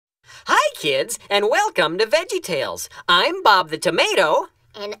kids, and welcome to VeggieTales. I'm Bob the Tomato.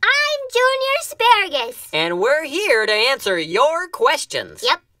 And I'm Junior Asparagus. And we're here to answer your questions.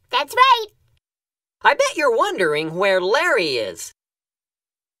 Yep, that's right. I bet you're wondering where Larry is.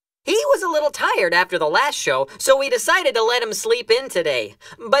 He was a little tired after the last show, so we decided to let him sleep in today.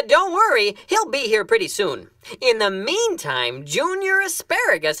 But don't worry, he'll be here pretty soon. In the meantime, Junior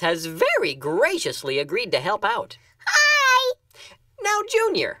Asparagus has very graciously agreed to help out. Hi! Now,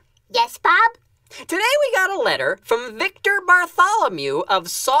 Junior. Yes, Bob? Today we got a letter from Victor Bartholomew of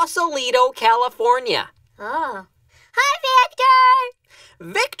Sausalito, California. Oh. Hi,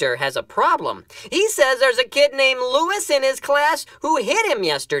 Victor! Victor has a problem. He says there's a kid named Louis in his class who hit him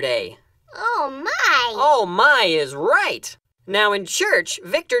yesterday. Oh, my! Oh, my is right. Now, in church,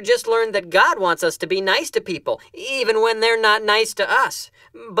 Victor just learned that God wants us to be nice to people, even when they're not nice to us.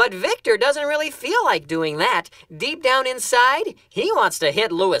 But Victor doesn't really feel like doing that. Deep down inside, he wants to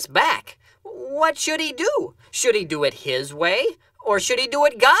hit Louis back. What should he do? Should he do it his way, or should he do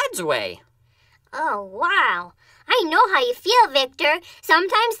it God's way? Oh, wow. I know how you feel, Victor.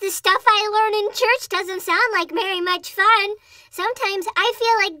 Sometimes the stuff I learn in church doesn't sound like very much fun. Sometimes I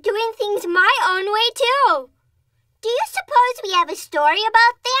feel like doing things my own way, too. Do you suppose we have a story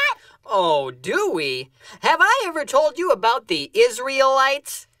about that? Oh, do we? Have I ever told you about the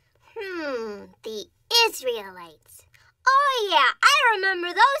Israelites? The Israelites. Oh, yeah, I remember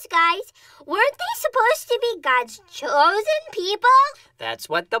those guys. Weren't they supposed to be God's chosen people? That's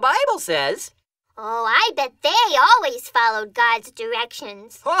what the Bible says. Oh, I bet they always followed God's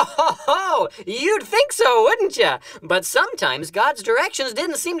directions. Ho, ho, ho! You'd think so, wouldn't you? But sometimes God's directions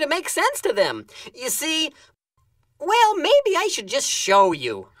didn't seem to make sense to them. You see, well, maybe I should just show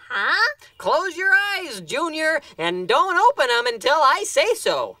you. Huh? Close your eyes, Junior, and don't open them until I say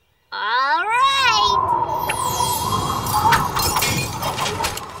so. All right.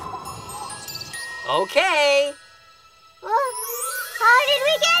 Okay. Well, how did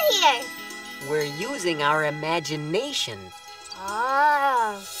we get here? We're using our imagination.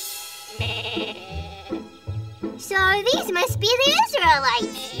 Oh. So these must be the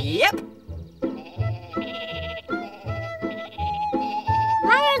Israelites. Yep.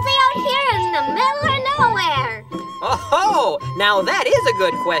 Why are they out here in the middle of nowhere? Oh, now that is a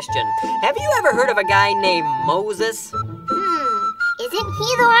good question. Have you ever heard of a guy named Moses? Isn't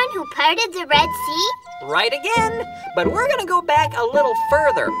he the one who parted the Red Sea? Right again. But we're going to go back a little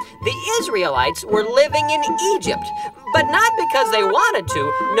further. The Israelites were living in Egypt, but not because they wanted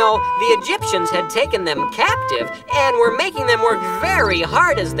to. No, the Egyptians had taken them captive and were making them work very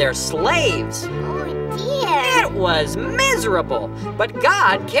hard as their slaves. Oh, dear. It was miserable. But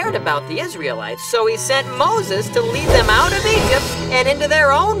God cared about the Israelites, so he sent Moses to lead them out of Egypt and into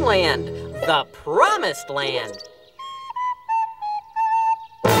their own land, the Promised Land.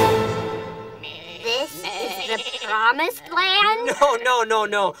 This is the Promised Land?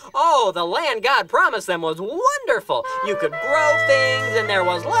 No. Oh, the land God promised them was wonderful. You could grow things and there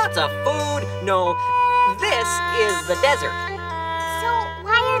was lots of food. No, this is the desert. So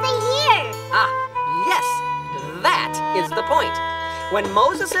why are they here? Yes, that is the point. When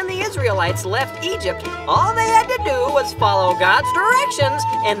Moses and the Israelites left Egypt, all they had to do was follow God's directions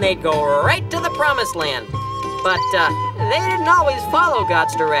and they'd go right to the Promised Land. But they didn't always follow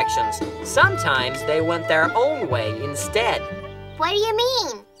God's directions. Sometimes they went their own way instead. What do you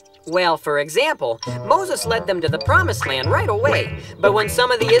mean? Well, for example, Moses led them to the Promised Land right away. But when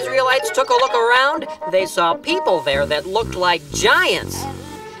some of the Israelites took a look around, they saw people there that looked like giants.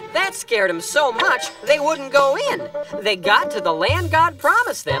 That scared them so much they wouldn't go in. They got to the land God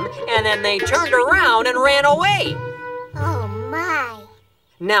promised them, and then they turned around and ran away. Oh, my.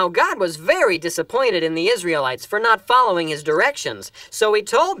 Now, God was very disappointed in the Israelites for not following his directions, so he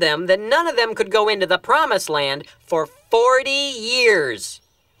told them that none of them could go into the Promised Land for 40 years.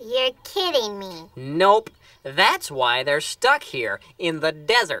 You're kidding me. Nope. That's why they're stuck here in the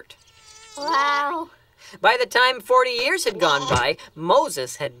desert. Wow. By the time 40 years had gone by,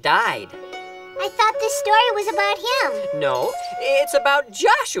 Moses had died. I thought this story was about him. No, it's about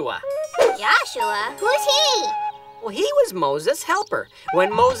Joshua. Joshua? Who's he? Well, he was Moses' helper.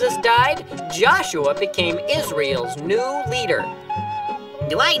 When Moses died, Joshua became Israel's new leader.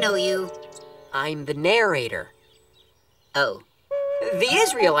 Do I know you? I'm the narrator. Oh. The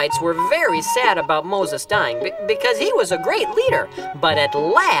Israelites were very sad about Moses dying because he was a great leader. But at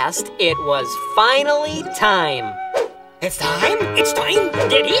last, it was finally time. It's time? It's time?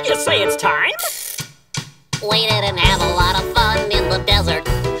 Did he just say it's time? We didn't have a lot of fun in the desert.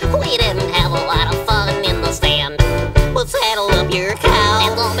 We didn't have a lot of fun in the sand. But saddle up your cow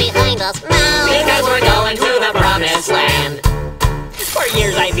and go behind us now, Because we're going to the Promised Land. For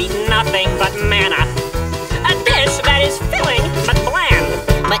years I've eaten nothing but manna. A dish that is filling but bland.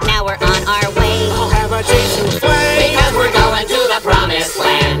 But now we're on our way. I'll have a cheese souffle. Because we're going to the promised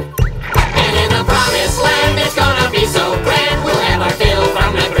land. And in the promised land, it's gonna be so grand. We'll have our fill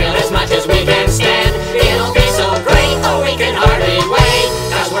from the grill as much as we can stand. It'll be so great, oh, we can hardly wait.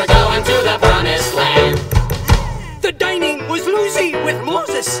 Cause we're going to the promised land. The dining was loosey with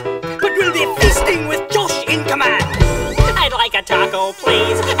Moses, but we'll be feasting with Josh in command. I'd like a taco,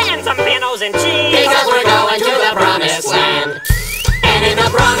 please, and some panos and cheese. Because we're going to the promised land. And in the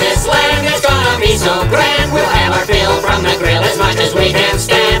promised land, it's gonna be so grand. We'll have our fill from the grill as much as we can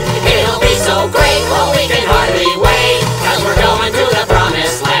stand. It'll be so great, oh, we can hardly wait. Cause we're going to the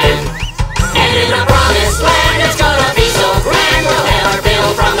promised land. And in the promised land, it's gonna be so grand. We'll have our fill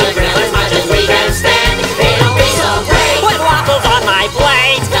from the grill as much as we can stand. It'll be so great. Put waffles on my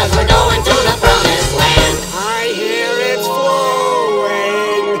plate. Cause we're going to the promised land. I hear it's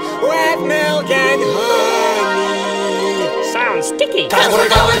flowing with milk and honey. Sounds sticky. Cause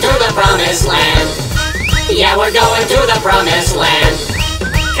we're going to the promised land. Yeah, we're going to the promised land.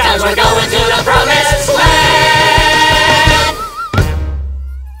 Cause we're going to the promised land.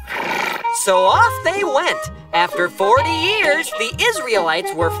 So off they went. After 40 years, the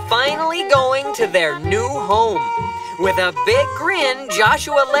Israelites were finally going to their new home. With a big grin,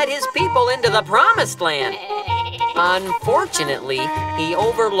 Joshua led his people into the promised land. Unfortunately, he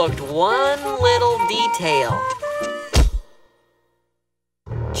overlooked one little detail.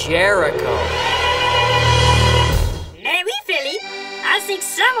 Jericho. Maybe, Philly. I think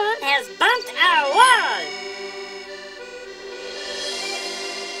someone has bumped our wall.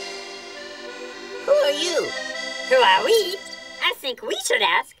 Who are you? Who are we? I think we should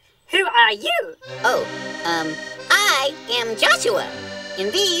ask, who are you? Oh, I am Joshua,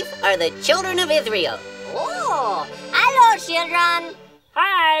 and these are the children of Israel. Oh, hello, children.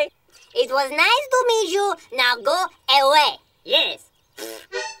 Hi. It was nice to meet you. Now go away. Yes.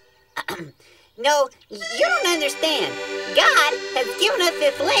 No, you don't understand. God has given us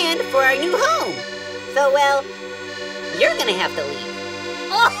this land for our new home. So, well, you're gonna have to leave.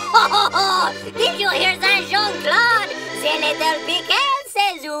 Oh, did you hear that, Jean-Claude? The little pickle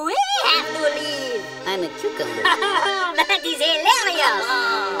says we have to leave. I'm a cucumber. That is hilarious.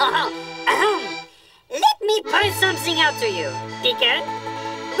 Let me point something out to you, Deacon.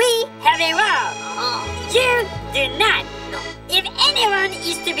 We have a wall. You do not. If anyone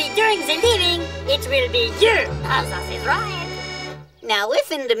is to be doing the leaving, it will be you. That is right. Now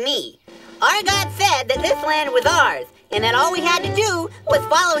listen to me. Our God said that this land was ours, and that all we had to do was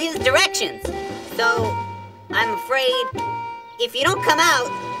follow his directions. So, I'm afraid, if you don't come out,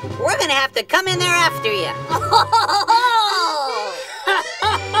 we're gonna have to come in there after you.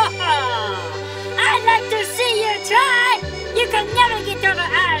 I'd like to see you try. You can never get over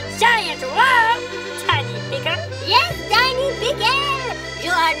our giant wall, tiny picker. Yes, Tiny Pickle.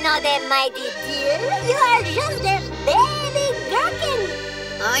 You are not a mighty deer. You are just a baby gherkin.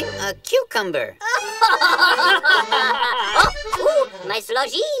 I'm a cucumber. Ooh, my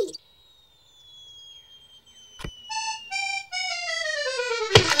sludgy.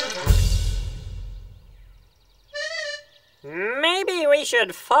 Maybe we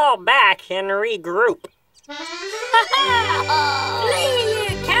should fall back and regroup. Flee,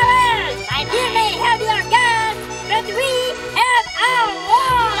 you cowards! You may have your guns, but we have our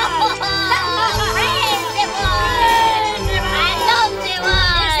wall!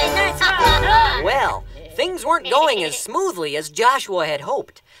 Well, things weren't going as smoothly as Joshua had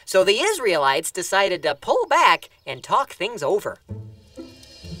hoped, so the Israelites decided to pull back and talk things over.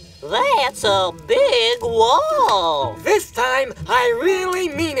 That's a big wall. This time, I really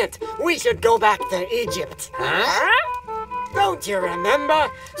mean it. We should go back to Egypt. Huh? Don't you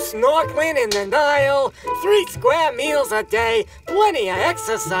remember? Snorkeling in the Nile, 3 square meals a day, plenty of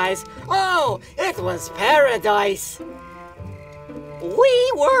exercise. Oh, it was paradise.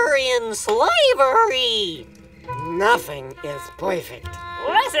 We were in slavery. Nothing is perfect.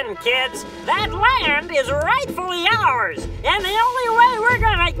 Listen, kids, that land is rightfully ours, and the only way we're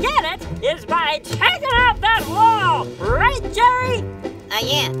gonna get it is by taking out that wall, right, Jerry?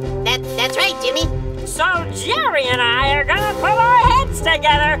 Yeah, that's right, Jimmy. So Jerry and I are gonna put our heads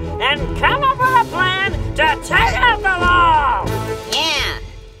together and come up with a plan to take out the wall. Yeah.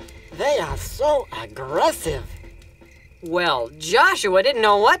 They are so aggressive. Well, Joshua didn't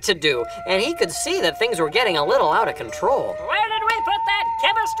know what to do, and he could see that things were getting a little out of control. Where did we put that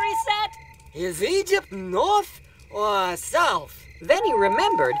chemistry set? Is Egypt north or south? Then he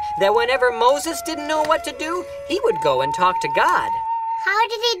remembered that whenever Moses didn't know what to do, he would go and talk to God. How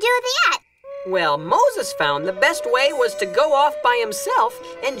did he do that? Well, Moses found the best way was to go off by himself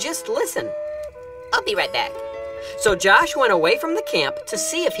and just listen. I'll be right back. So Josh went away from the camp to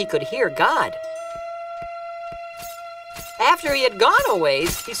see if he could hear God. After he had gone a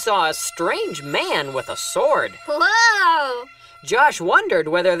ways, he saw a strange man with a sword. Whoa! Josh wondered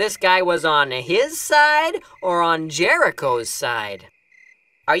whether this guy was on his side or on Jericho's side.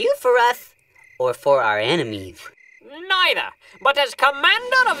 Are you for us or for our enemies? Neither, but as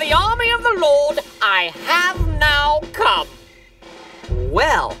commander of the army of the Lord, I have now come.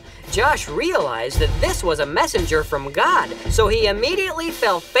 Well, Josh realized that this was a messenger from God, so he immediately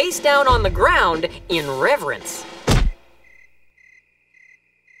fell face down on the ground in reverence.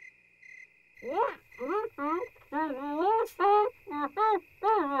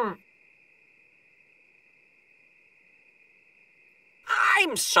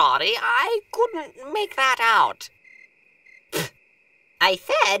 I'm sorry, I couldn't make that out. I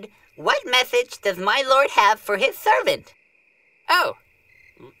said, what message does my Lord have for his servant? Oh,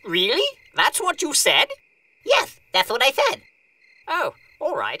 really? That's what you said? Yes, that's what I said. Oh,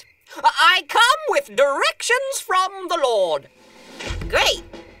 all right. I come with directions from the Lord. Great.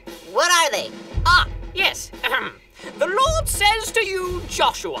 What are they? Ah, yes. The Lord says to you,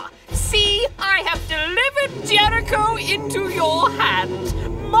 Joshua, see, I have delivered Jericho into your hands.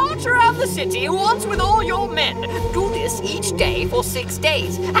 March around the city once with all your men. Do this each day for 6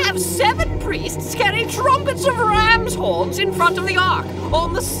 days. Have 7 priests carry trumpets of ram's horns in front of the ark.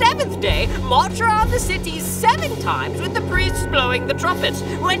 On the 7th day, march around the city 7 times with the priests blowing the trumpets.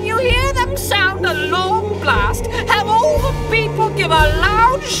 When you hear them sound a long blast, have all the people give a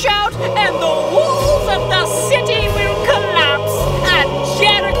loud shout, and the walls of the city will collapse, and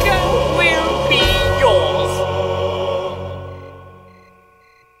Jericho will be yours.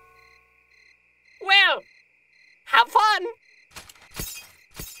 Well, have fun.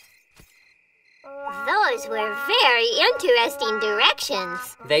 Those were very interesting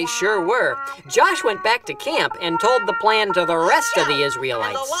directions. They sure were. Josh went back to camp and told the plan to the rest of the And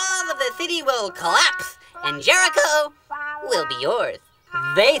Israelites. the walls of the city will collapse, and Jericho will be yours.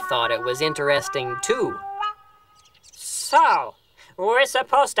 They thought it was interesting too. So, we're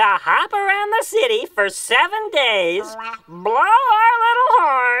supposed to hop around the city for 7 days, blow our little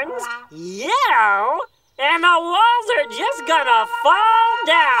horns, yell, and the walls are just gonna fall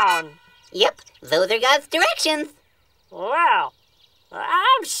down. Yep, those are God's directions. Well,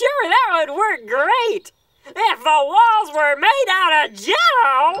 I'm sure that would work great if the walls were made out of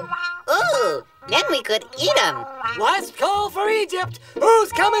jello. Ooh, then we could eat them. Last call for Egypt.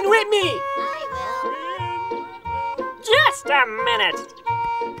 Who's coming with me? Just a minute.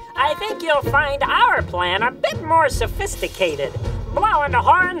 I think you'll find our plan a bit more sophisticated. Blowing the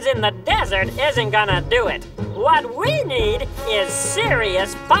horns in the desert isn't gonna do it. What we need is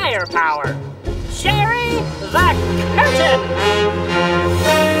serious firepower. Sherry the curtain!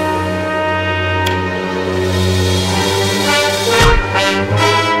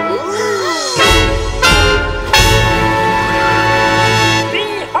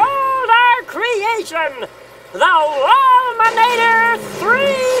 Behold our creation! The Walminator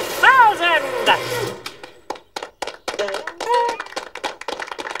 3000!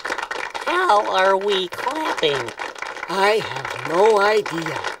 How are we clapping? I have no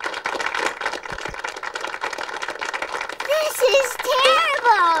idea. This is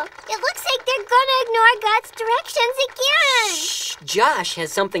terrible. It looks like they're gonna ignore God's directions again. Shh, Josh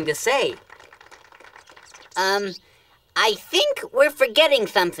has something to say. I think we're forgetting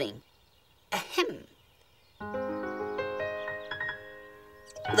something. Ahem.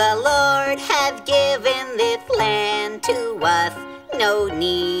 The Lord has given this land to us. No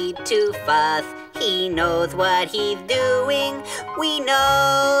need to fuss. He knows what he's doing. We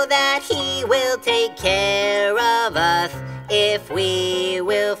know that he will take care of us if we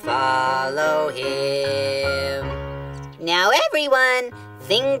will follow him. Now everyone,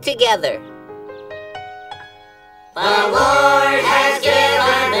 sing together. The Lord has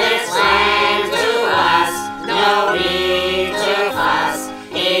given this land to us. No need to fuss.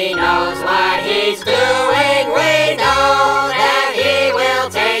 He knows what he's doing. We know that he will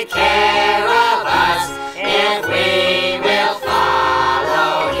take care of us if we will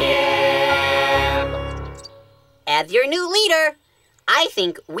follow him. As your new leader, I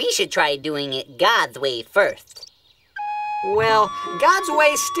think we should try doing it God's way first. Well, God's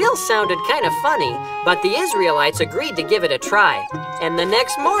way still sounded kind of funny, but the Israelites agreed to give it a try. And the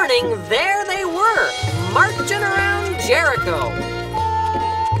next morning, there they were, marching around Jericho.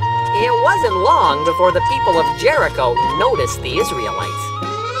 It wasn't long before the people of Jericho noticed the Israelites.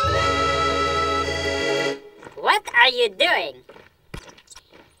 What are you doing?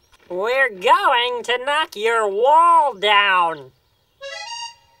 We're going to knock your wall down.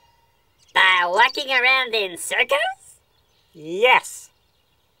 By walking around in circles? Yes.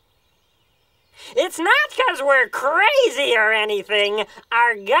 It's not 'cause we're crazy or anything.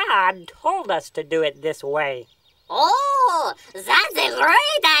 Our God told us to do it this way. Oh, that's a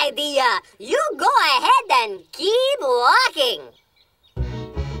great idea. You go ahead and keep walking.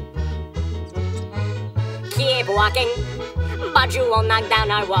 Keep walking, but you won't knock down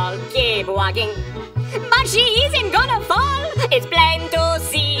our wall. Keep walking, but she isn't gonna fall. It's plain to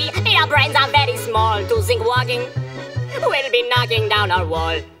see. Your brains are very small to think walking will be knocking down our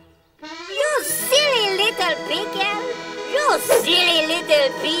wall. You silly little pickle. You silly little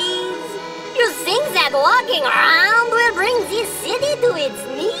peas. You think that walking around will bring this city to its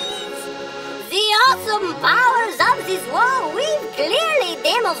knees? The awesome powers of this wall we've clearly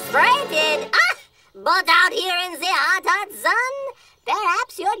demonstrated. But out here in the hot, hot sun,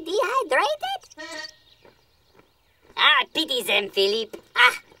 perhaps you're dehydrated? Pity them, Philippe.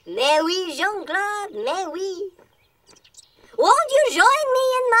 Mais oui, Jean-Claude, mais oui. Won't you join me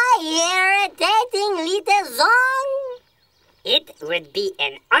in my irritating little song? It would be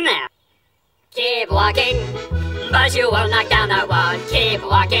an honor. Keep walking, but you won't knock down our wall. Keep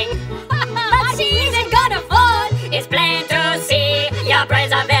walking, but she isn't gonna fall. It's plain to see, your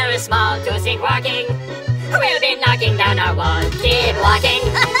brains are very small to think walking will be knocking down our wall. Keep walking,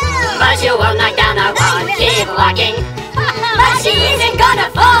 but you won't knock down our wall. Keep walking, but she isn't gonna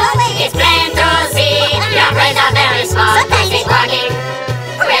fall. It's plain to see, your brains are very small to think walking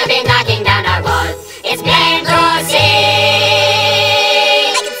will be knocking down our wall. It's plain to see,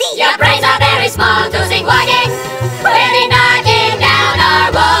 your brains are very small to think walking will be knocking down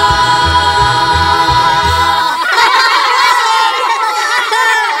our wall.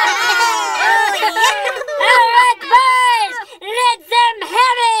 All right, boys, let them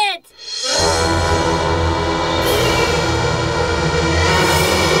have it.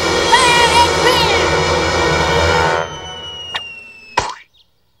 Fire and clear.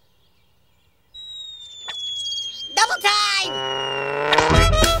 Double time.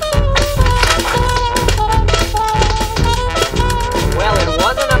 Well, it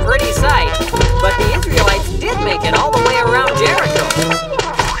wasn't a pretty sight, but the Israelites did make it all the way around Jericho.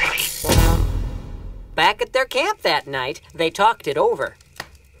 Back at their camp that night, they talked it over.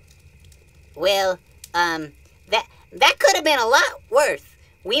 Well, that could have been a lot worse.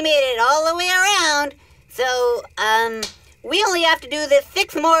 We made it all the way around, so, we only have to do this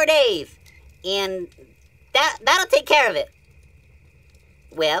 6 more days. And that'll take care of it.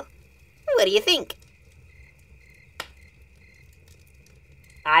 Well, what do you think?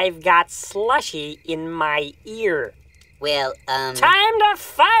 I've got slushy in my ear. Well, Time to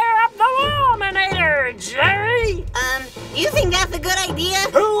fire up the Laminator, Jerry! do you think that's a good idea?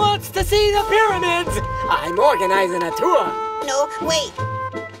 Who wants to see the pyramids? I'm organizing a tour. No, wait.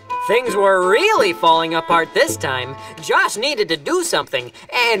 Things were really falling apart this time. Josh needed to do something,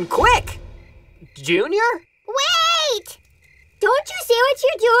 and quick! Junior? Wait! Don't you see what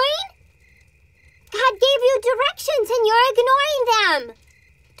you're doing? God gave you directions and you're ignoring them.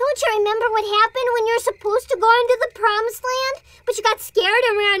 Don't you remember what happened when you were supposed to go into the promised land, but you got scared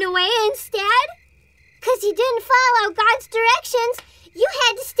and ran away instead? Because you didn't follow God's directions, you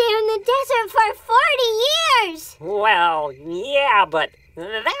had to stay in the desert for 40 years. Well, yeah, but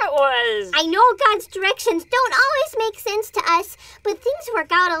that was... I know God's directions don't always make sense to us, but things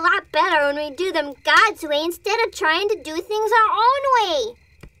work out a lot better when we do them God's way instead of trying to do things our own way.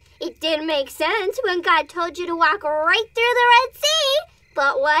 It didn't make sense when God told you to walk right through the Red Sea,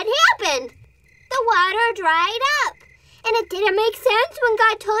 but what happened? The water dried up. And it didn't make sense when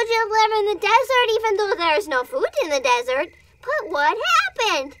God told you to live in the desert even though there's no food in the desert. But what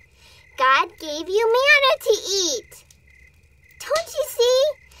happened? God gave you manna to eat. Don't you see?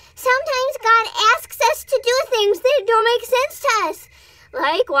 Sometimes God asks us to do things that don't make sense to us,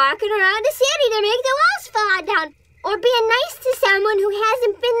 like walking around a city to make the walls fall down, or being nice to someone who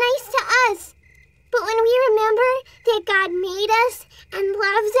hasn't been nice to us. But when we remember that God made us and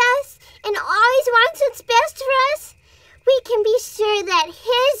loves us and always wants what's best for us, we can be sure that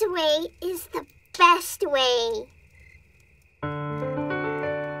His way is the best way.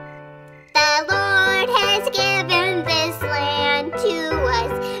 The Lord has given this land to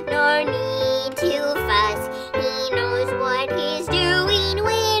us, nor need to fuss. He knows what He's doing.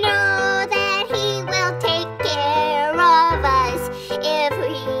 We know that He will take care of us if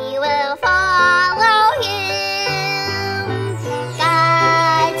we will follow Him.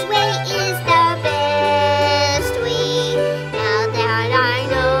 God's way is the best way. Now that I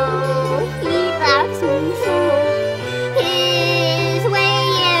know He loves me so.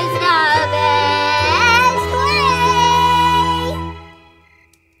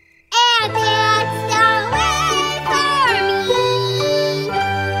 that's the way for me.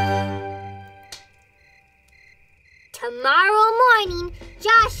 Tomorrow morning,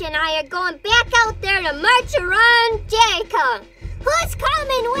 Josh and I are going back out there to march around Jericho. Who's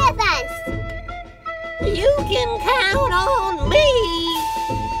coming with us? You can count on me.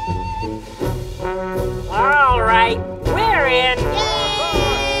 All right, we're in. Yay!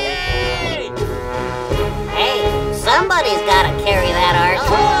 Hey, somebody's got to carry that ark.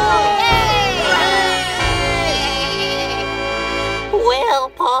 Oh, well,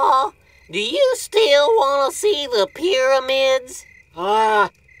 Pa, do you still want to see the pyramids?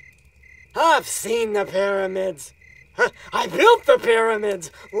 I've seen the pyramids. I built the pyramids.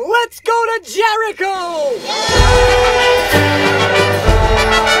 Let's go to Jericho!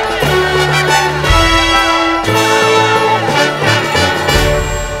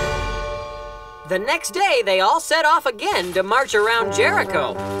 The next day, they all set off again to march around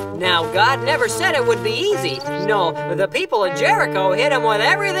Jericho. Now, God never said it would be easy. No, the people of Jericho hit him with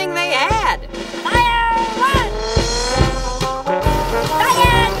everything they had. Fire one!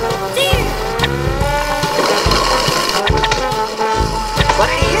 Fire two! But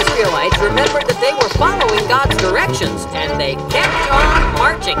the Israelites remembered that they were following God's directions, and they kept on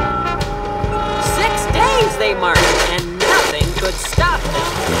marching. 6 days they marched, and nothing could stop them.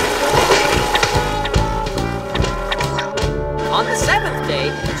 On the 7th day,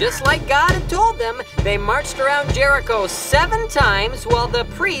 just like God had told them, they marched around Jericho 7 times while the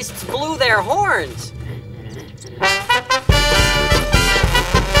priests blew their horns.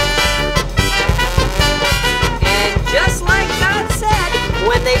 And just like God said,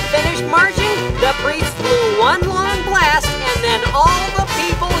 when they finished marching, the priests blew one long blast, and then all the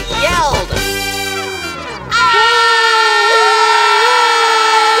people yelled.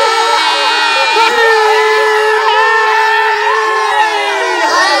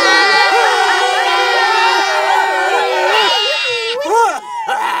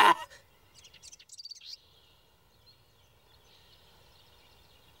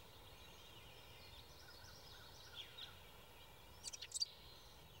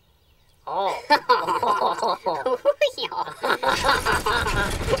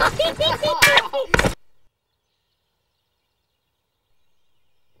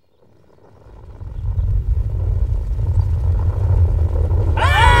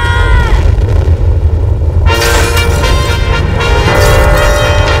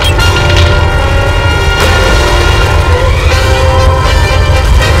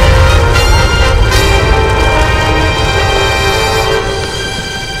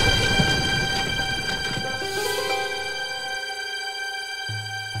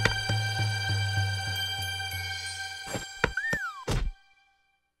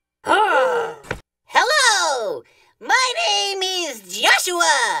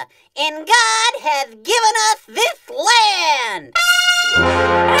 And God has given us this land.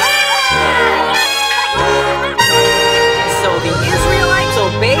 So the Israelites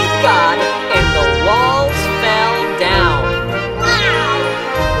obeyed God, and the walls fell down.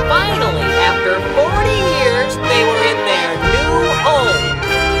 Finally, after 40 years, they were in their new home.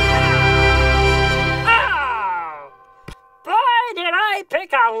 Oh! Boy, did I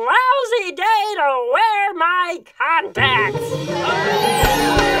pick a lousy day to wear my contacts.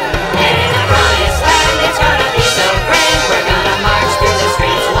 It's gonna be so grand. We're gonna march through the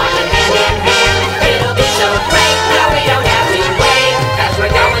streets, walking hand in hand. It'll be so great, now we don't have to wait, 'cause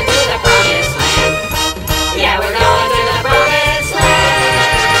we're going to the promised land. Yeah, we're going to the promised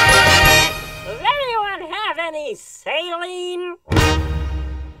land. Does anyone have any saline?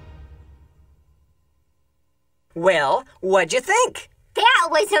 Well, what'd you think? That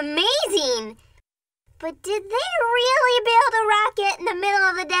was amazing! But did they really build a rocket in the middle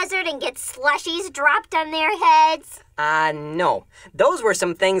of the desert and get slushies dropped on their heads? No. Those were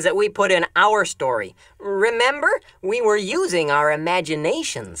some things that we put in our story. Remember? We were using our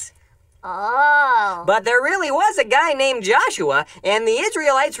imaginations. Oh. But there really was a guy named Joshua, and the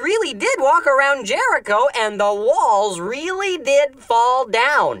Israelites really did walk around Jericho, and the walls really did fall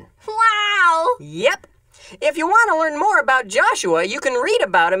down. Wow! Yep. If you want to learn more about Joshua, you can read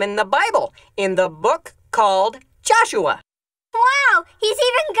about him in the Bible, in the book called Joshua. Wow! He's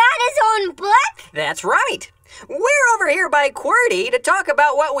even got his own book? That's right. We're over here by QWERTY to talk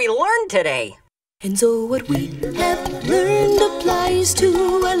about what we learned today. And so what we have learned applies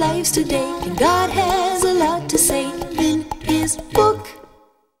to our lives today. And God has a lot to say in His book.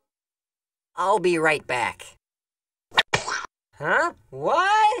 I'll be right back. Huh?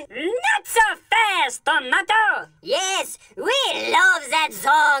 What? Not so fast, Tomato! Yes, we love that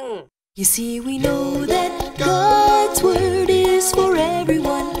song. You see, we know that God's word is for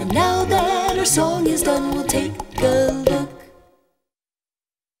everyone. And now that our song is done, we'll take a look.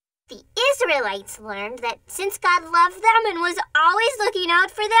 The Israelites learned that since God loved them and was always looking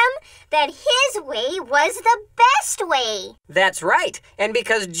out for them, that His way was the best way. That's right. And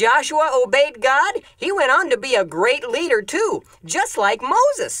because Joshua obeyed God, he went on to be a great leader too, just like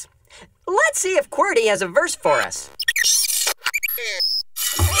Moses. Let's see if QWERTY has a verse for us.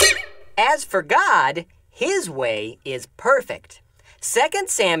 As for God, His way is perfect. 2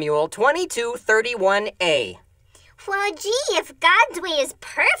 Samuel 22:31a. Well, gee, if God's way is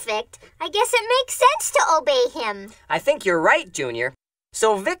perfect, I guess it makes sense to obey Him. I think you're right, Junior.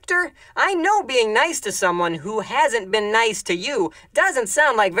 So, Victor, I know being nice to someone who hasn't been nice to you doesn't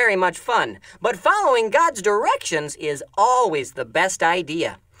sound like very much fun, but following God's directions is always the best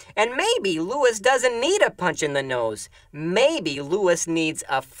idea. And maybe Louis doesn't need a punch in the nose. Maybe Louis needs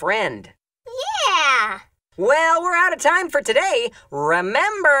a friend. Yeah! Well, we're out of time for today.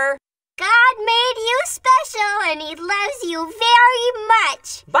 Remember, God made you special and He loves you very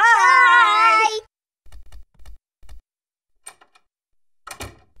much. bye!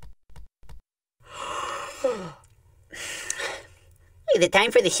 Bye! Is it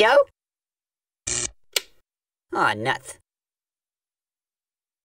time for the show? Aw, nuts.